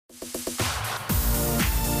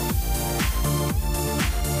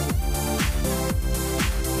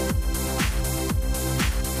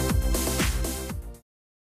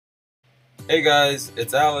Hey guys,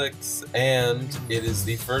 it's Alex, and it is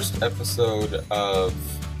the first episode of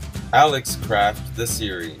Alexcraft, the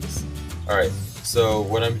series. Alright, so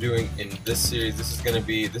what I'm doing in this series, this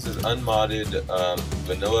is unmodded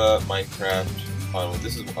vanilla Minecraft.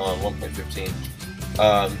 This is on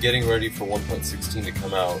 1.15. Getting ready for 1.16 to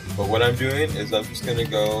come out. But what I'm doing is I'm just gonna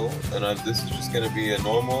go, and this is just gonna be a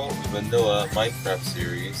normal vanilla Minecraft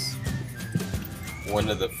series. One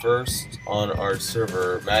of the first on our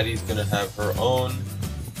server. Maddie's gonna have her own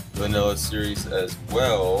vanilla series as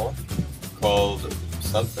well, called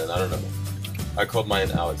something, I don't know. I called mine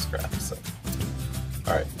Alexcraft, so.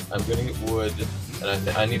 Alright, I'm gonna get wood, and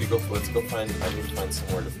I need to go, I need to find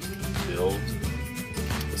somewhere to build.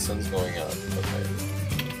 The sun's going up, okay.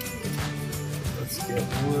 Let's get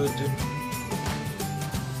wood.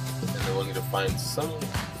 And then we'll need to find somewhere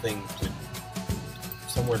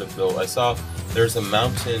to build. I saw there's a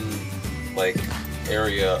mountain like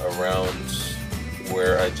area around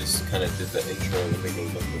where I just kind of did the intro. Let me go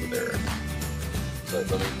look over there. But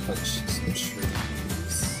let me punch some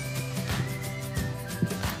trees.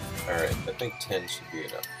 Alright, I think 10 should be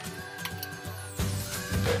enough.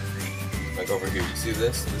 Okay. Like over here, you see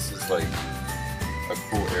this? This is like a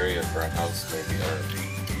cool area for a house maybe, I don't know.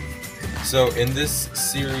 So in this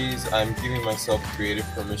series, I'm giving myself creative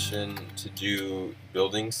permission to do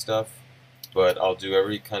building stuff, but I'll do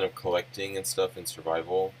every kind of collecting and stuff in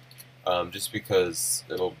survival, just because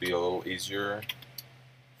it'll be a little easier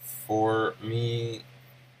for me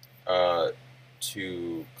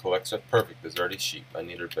to collect stuff. Perfect, there's already sheep. I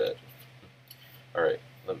need her bed. Alright,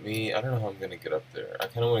 I don't know how I'm going to get up there. I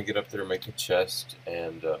kind of want to get up there, make a chest,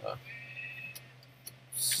 and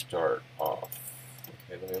start off.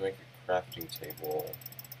 Okay, let me make a crafting table.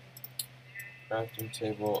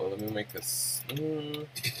 Let me make this.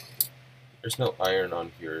 There's no iron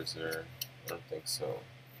on here, is there? I don't think so.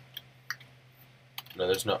 No,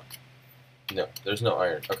 there's not. No, there's no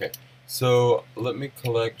iron. Okay, so let me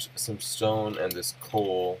collect some stone and this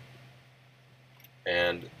coal,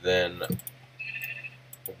 and then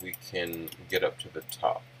we can get up to the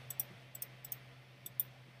top.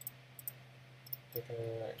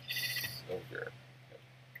 Over here.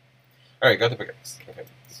 Alright, got the pickaxe. Okay,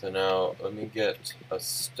 so now let me get a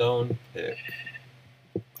stone pick,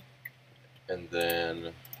 and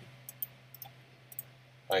then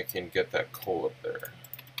I can get that coal up there.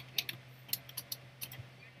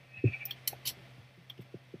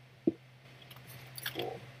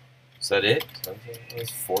 Cool. Is that it?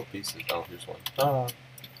 There's 4 pieces. Oh, here's one. Ah.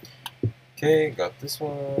 Okay, got this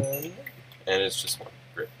one, and it's just one.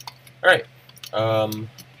 Great. Alright.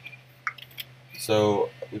 So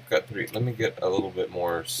we've got 3. Let me get a little bit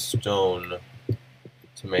more stone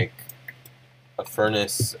to make a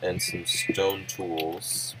furnace and some stone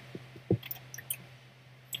tools.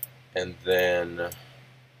 And then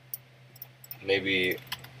maybe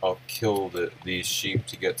I'll kill these sheep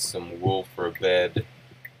to get some wool for a bed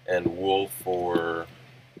and wool for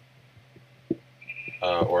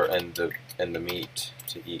and the meat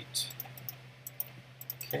to eat.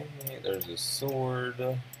 Okay, there's a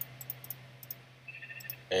sword.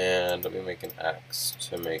 And let me make an axe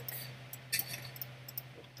to make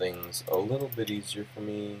things a little bit easier for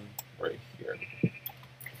me right here.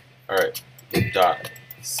 Alright, die.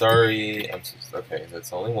 Sorry, okay,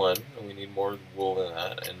 that's only one, and we need more wool than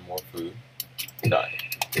that, and more food. Die.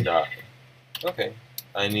 Die. Okay,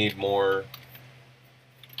 I need more.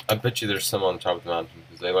 I bet you there's some on top of the mountain,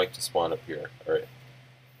 because they like to spawn up here. Alright,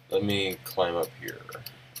 let me climb up here,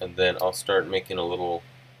 and then I'll start making a little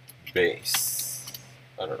base.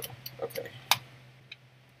 I don't know. Okay.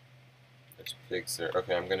 There's pigs there.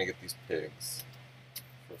 Okay, I'm gonna get these pigs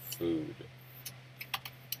for food.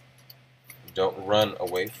 Don't run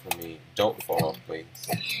away from me. Don't fall off, please.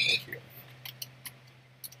 Thank you.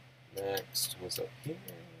 Next, what's up here?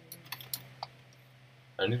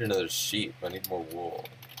 I need another sheep. I need more wool.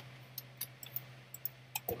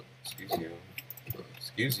 Excuse you.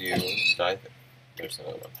 Excuse you. Die. There's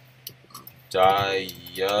another one. Die.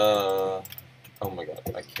 Oh my god,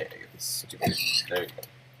 I can't get this stupid. There you go.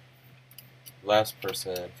 Last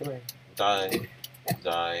person. Come here. Die.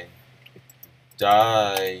 Die.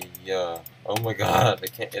 Die. Oh my god, I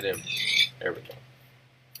can't hit him. There we go.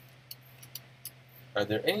 Are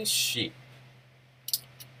there any sheep?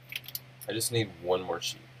 I just need one more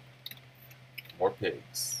sheep. More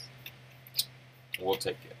pigs. We'll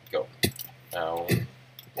take it. Go. Ow.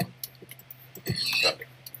 Got it.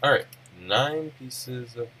 Alright. 9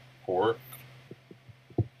 pieces of pork.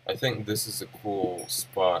 I think this is a cool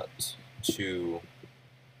spot to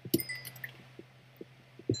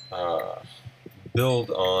build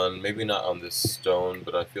on, maybe not on this stone,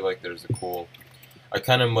 but I feel like there's a cool... I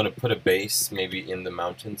kind of want to put a base maybe in the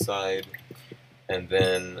mountainside, and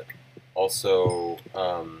then also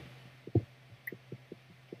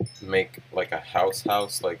make like a house,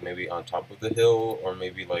 like maybe on top of the hill, or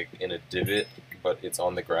maybe like in a divot, but it's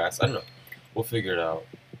on the grass. I don't know. We'll figure it out.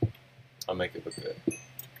 I'll make it look good.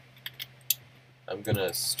 I'm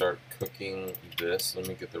gonna start cooking this. Let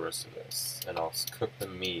me get the rest of this, and I'll cook the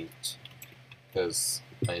meat because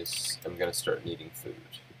I'm gonna start needing food.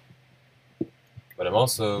 But I'm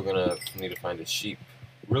also gonna need to find a sheep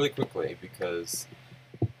really quickly because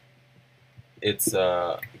it's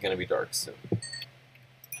gonna be dark soon.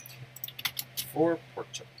 4 pork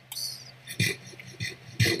chops.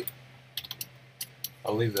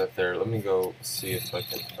 I'll leave that there. Let me go see if I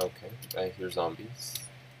can... Okay, I hear zombies.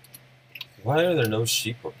 Why are there no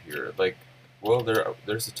sheep up here? Like, well,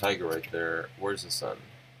 there's a tiger right there. Where's the sun?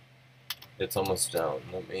 It's almost down.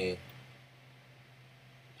 Let me...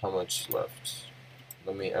 How much left?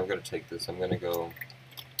 I'm gonna take this. I'm gonna go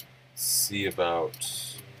see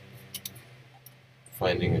about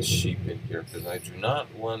finding a sheep in here because I do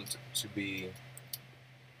not want to be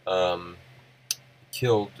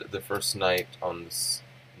killed the first night on this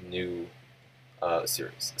new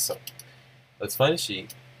series. So let's find a sheep.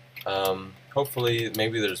 Hopefully,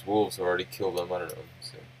 maybe there's wolves who already killed them. I don't know.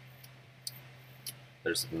 So,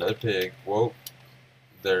 there's another pig. Whoa!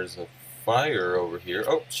 There's a fire over here.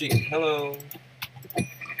 Oh, sheep! Hello.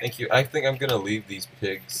 Thank you. I think I'm gonna leave these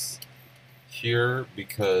pigs here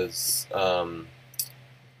because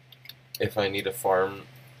if I need a farm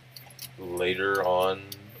later on,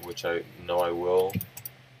 which I know I will,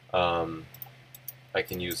 I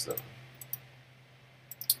can use them.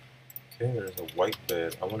 Okay, there's a white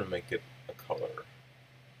bed. I want to make it a color.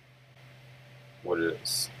 What it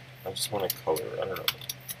is? I just want a color. I don't know.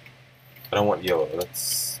 I don't want yellow.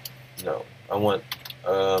 That's... No. I want...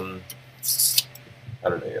 I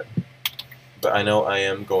don't know yet. But I know I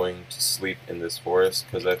am going to sleep in this forest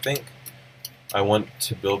because I think I want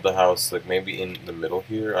to build the house like maybe in the middle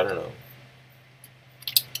here. I don't know.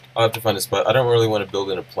 I'll have to find a spot. I don't really want to build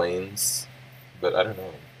in a plains, but I don't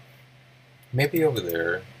know. Maybe over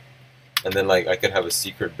there. And then like I could have a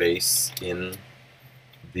secret base in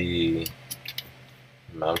the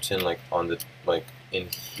mountain, like on the in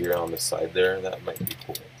here on the side there. That might be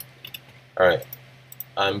cool. Alright.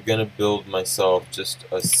 I'm gonna build myself just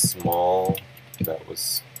a small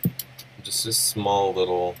just a small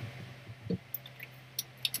little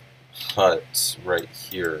hut right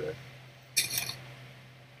here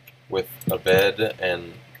with a bed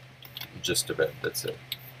and just a bed. That's it.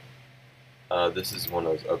 This is one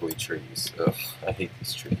of those ugly trees. Ugh, I hate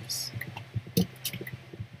these trees.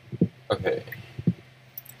 Okay.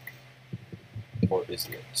 Or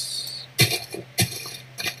isn't it?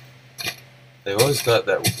 They've always got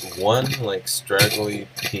that one, like, straggly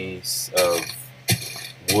piece of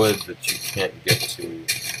wood that you can't get to.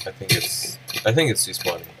 I think it's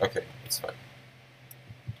despawning. Okay, it's fine.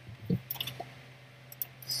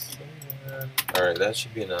 Alright, that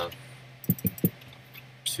should be enough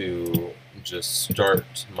to just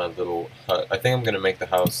start my little hut. I think I'm going to make the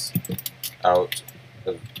house out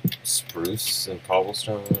of spruce and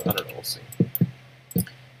cobblestone. I don't know, we'll see.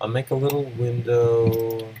 I'll make a little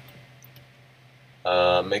window.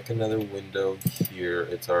 Make another window here.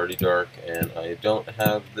 It's already dark and I don't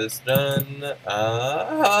have this done.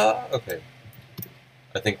 Okay.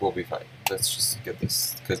 I think we'll be fine. Let's just get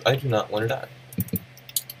this, because I do not want to die.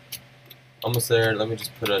 Almost there. Let me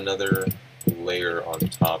just put another layer on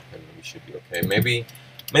top and we should be okay. Maybe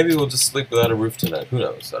we'll just sleep without a roof tonight. Who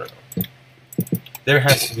knows? I don't know. There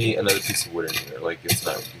has to be another piece of wood in here. Like, it's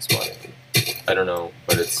not respawning. I don't know,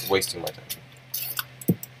 but it's wasting my time.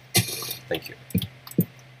 Thank you.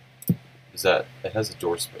 Is that... It has a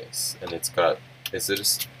door space, and it's got... Is it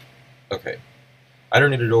just... Okay. I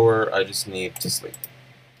don't need a door, I just need to sleep.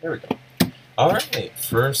 There we go. Alright,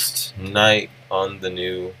 first night on the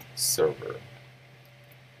new server.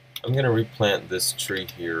 I'm gonna replant this tree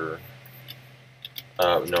here.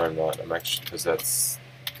 No, I'm not. I'm actually... Because that's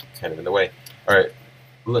kind of in the way. Alright,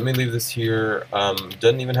 let me leave this here.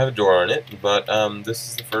 Doesn't even have a door on it, but this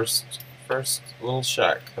is the first little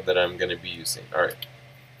shack that I'm going to be using. Alright.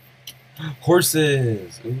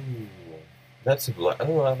 Horses! Ooh. That's a black...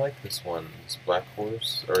 Oh, I like this one. This black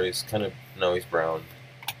horse. Or he's kind of... No, he's brown.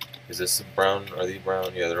 Is this brown? Are they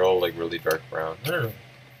brown? Yeah, they're all like really dark brown. I don't know.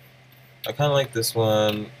 I kind of like this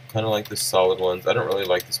one. Kind of like the solid ones. I don't really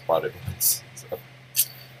like the spotted ones. So,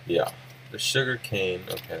 yeah. The sugar cane.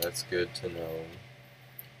 Okay, that's good to know.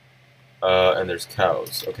 And there's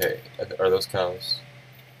cows. Okay, are those cows?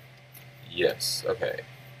 Yes, okay.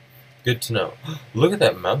 Good to know. Look at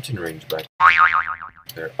that mountain range back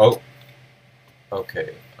there. Oh,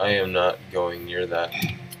 okay. I am not going near that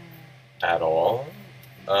at all.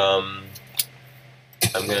 I'm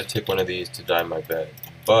gonna take one of these to dye my bed,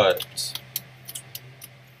 but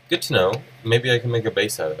good to know. Maybe I can make a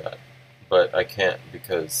base out of that, but I can't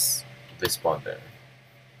because they spawn there.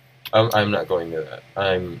 I'm not going near that.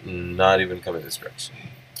 I'm not even coming this direction.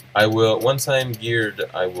 I will, once I'm geared,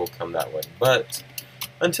 I will come that way. But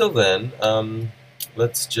until then,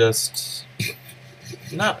 let's just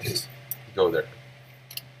not go there.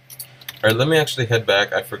 Alright, let me actually head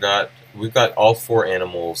back. I forgot. We've got all 4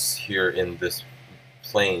 animals here in this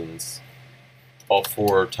plains. All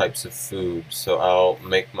 4 types of food. So I'll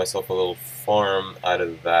make myself a little farm out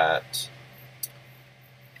of that.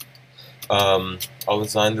 I'll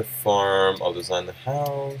design the farm, I'll design the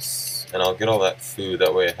house, and I'll get all that food.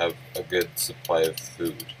 That way I have a good supply of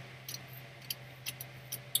food.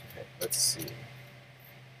 Okay, let's see.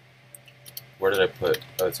 Where did I put?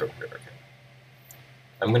 Oh, it's over here. Okay.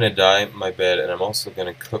 I'm going to dye my bed, and I'm also going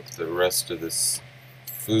to cook the rest of this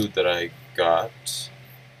food that I got. It's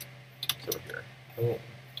over here. Oh,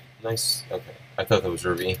 nice. Okay. I thought that was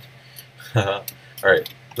ravine.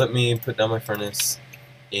 Alright, let me put down my furnace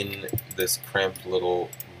in this cramped little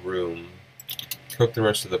room, cook the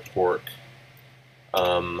rest of the pork.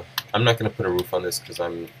 I'm not going to put a roof on this because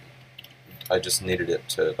I just needed it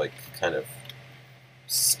to like kind of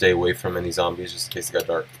stay away from any zombies just in case it got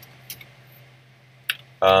dark.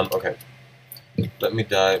 Okay, let me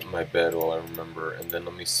dye my bed while I remember, and then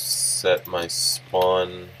let me set my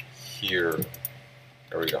spawn here.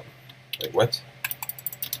 There we go. Wait, what?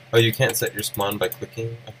 Oh, you can't set your spawn by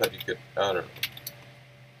clicking? I thought you could. I don't know.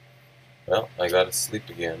 Well, I gotta sleep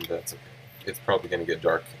again, but that's okay. It's probably gonna get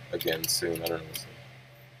dark again soon, I don't know.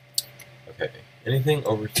 Okay, anything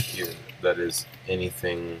over here that is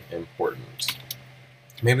anything important?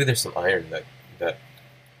 Maybe there's some iron that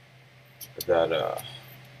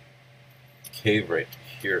cave right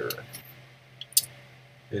here.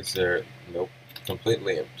 Is there? Nope,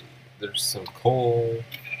 completely empty. There's some coal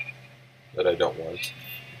that I don't want.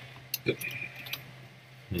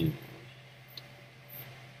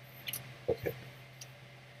 Okay.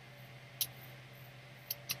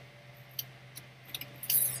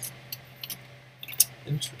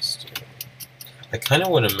 Interesting. I kind of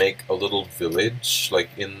want to make a little village, like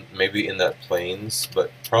maybe in that plains,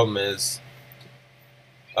 but problem is,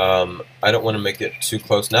 I don't want to make it too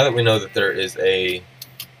close. Now that we know that there is the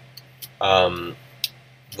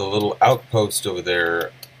little outpost over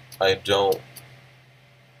there, I don't.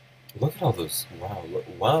 Look at all those!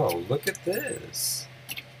 Wow! Look at this.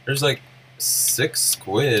 There's like 6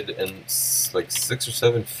 squid and like 6 or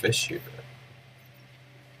 7 fish here.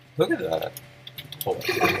 Look at that. Hold on.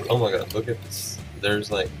 Oh my god, look at this.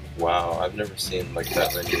 There's like, wow, I've never seen like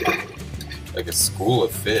that many, like a school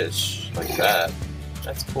of fish like that.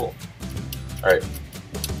 That's cool. Alright.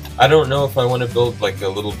 I don't know if I want to build like a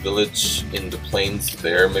little village in the plains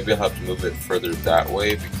there. Maybe I'll have to move it further that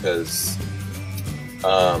way because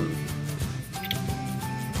I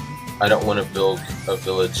don't want to build a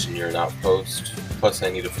village near an outpost. Plus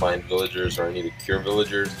I need to find villagers, or I need to cure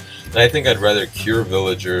villagers. And I think I'd rather cure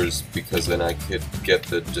villagers because then I could get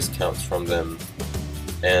the discounts from them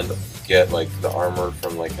and get like the armor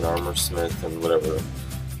from like an armor smith and whatever.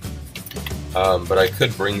 But I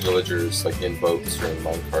could bring villagers like in boats or in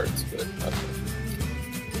minecarts, but I don't know.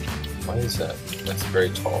 Why is that? That's very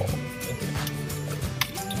tall.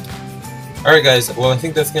 Alright guys, well I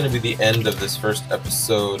think that's going to be the end of this first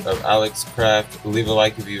episode of Alexcraft. Leave a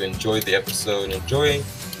like if you enjoyed the episode.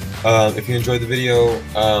 If you enjoyed the video,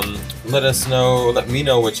 let me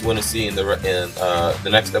know what you want to see in the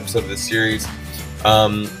next episode of this series.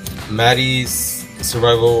 Maddie's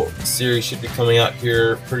survival series should be coming out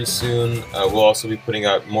here pretty soon. We'll also be putting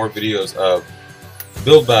out more videos of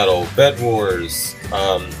Build Battle, Bed Wars,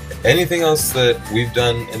 anything else that we've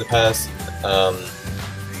done in the past.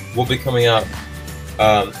 Will be coming out.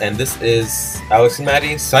 And this is Alex and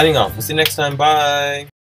Maddie signing off. We'll see you next time. Bye!